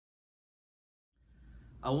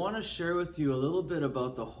I want to share with you a little bit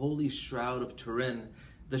about the Holy Shroud of Turin.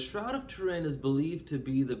 The Shroud of Turin is believed to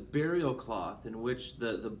be the burial cloth in which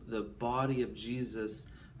the body of Jesus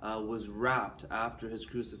was wrapped after his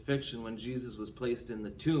crucifixion when Jesus was placed in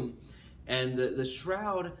the tomb. And the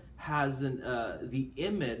shroud has the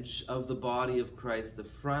image of the body of Christ, the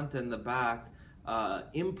front and the back,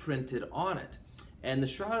 imprinted on it. And the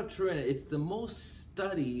Shroud of Turin, it's the most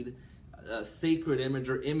studied sacred image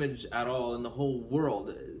or image at all in the whole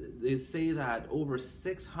world. They say that over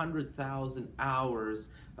 600,000 hours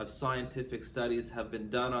of scientific studies have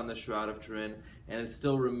been done on the Shroud of Turin, and it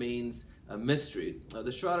still remains a mystery.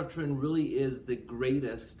 The Shroud of Turin really is the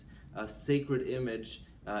greatest sacred image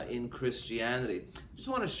in Christianity. I just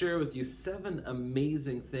want to share with you 7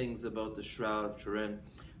 amazing things about the Shroud of Turin.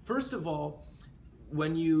 First of all,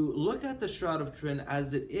 when you look at the Shroud of Turin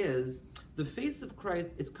as it is, the face of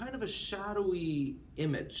Christ is kind of a shadowy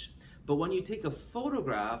image. But when you take a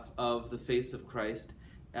photograph of the face of Christ,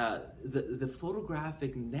 the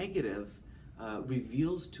photographic negative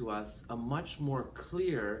reveals to us a much more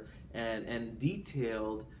clear and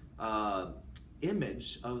detailed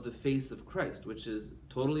image of the face of Christ, which is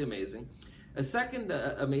totally amazing. A second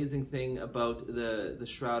amazing thing about the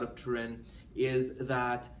Shroud of Turin is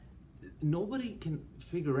that nobody can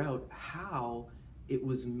figure out how it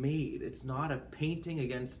was made. It's not a painting.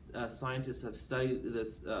 Against scientists have studied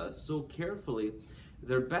this so carefully.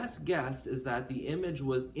 Their best guess is that the image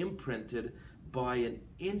was imprinted by an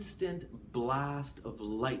instant blast of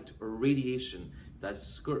light or radiation that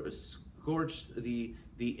scorched the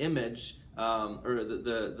image, or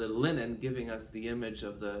the linen, giving us the image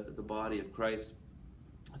of the body of Christ.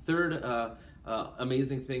 Third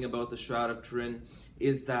amazing thing about the Shroud of Turin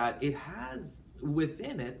is that it has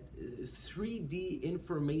within it 3D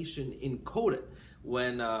information encoded.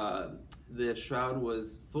 When the shroud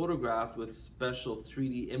was photographed with special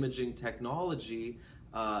 3D imaging technology,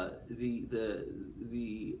 the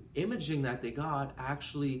imaging that they got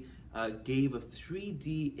actually gave a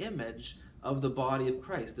 3D image of the body of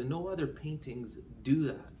Christ, and no other paintings do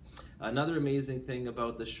that. Another amazing thing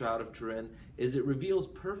about the Shroud of Turin is it reveals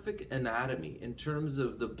perfect anatomy in terms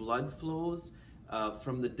of the blood flows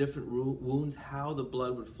from the different wounds, how the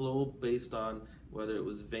blood would flow based on whether it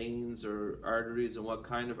was veins or arteries and what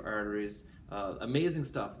kind of arteries. Amazing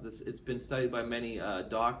stuff. It's been studied by many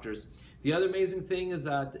doctors. The other amazing thing is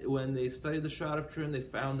that when they studied the Shroud of Turin, they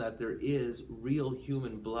found that there is real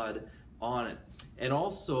human blood on it. And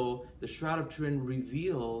also, the Shroud of Turin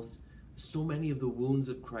reveals so many of the wounds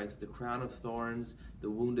of Christ, the crown of thorns, the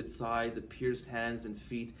wounded side, the pierced hands and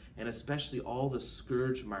feet, and especially all the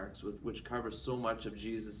scourge marks which cover so much of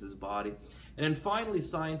Jesus's body. And then finally,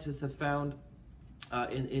 scientists have found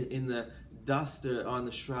in the dust on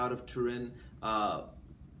the Shroud of Turin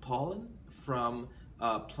pollen from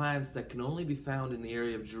plants that can only be found in the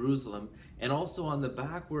area of Jerusalem, and also on the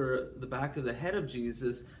back, where the back of the head of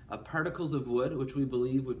Jesus, particles of wood, which we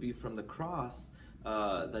believe would be from the cross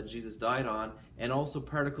that Jesus died on, and also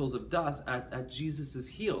particles of dust at Jesus's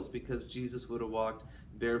heels, because Jesus would have walked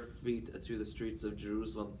bare feet through the streets of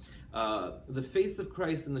Jerusalem. The face of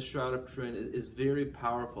Christ in the Shroud of Turin is very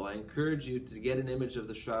powerful. I encourage you to get an image of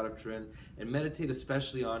the Shroud of Turin and meditate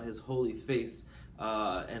especially on his holy face,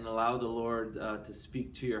 and allow the Lord to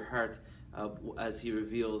speak to your heart as he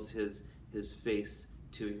reveals his face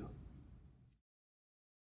to you.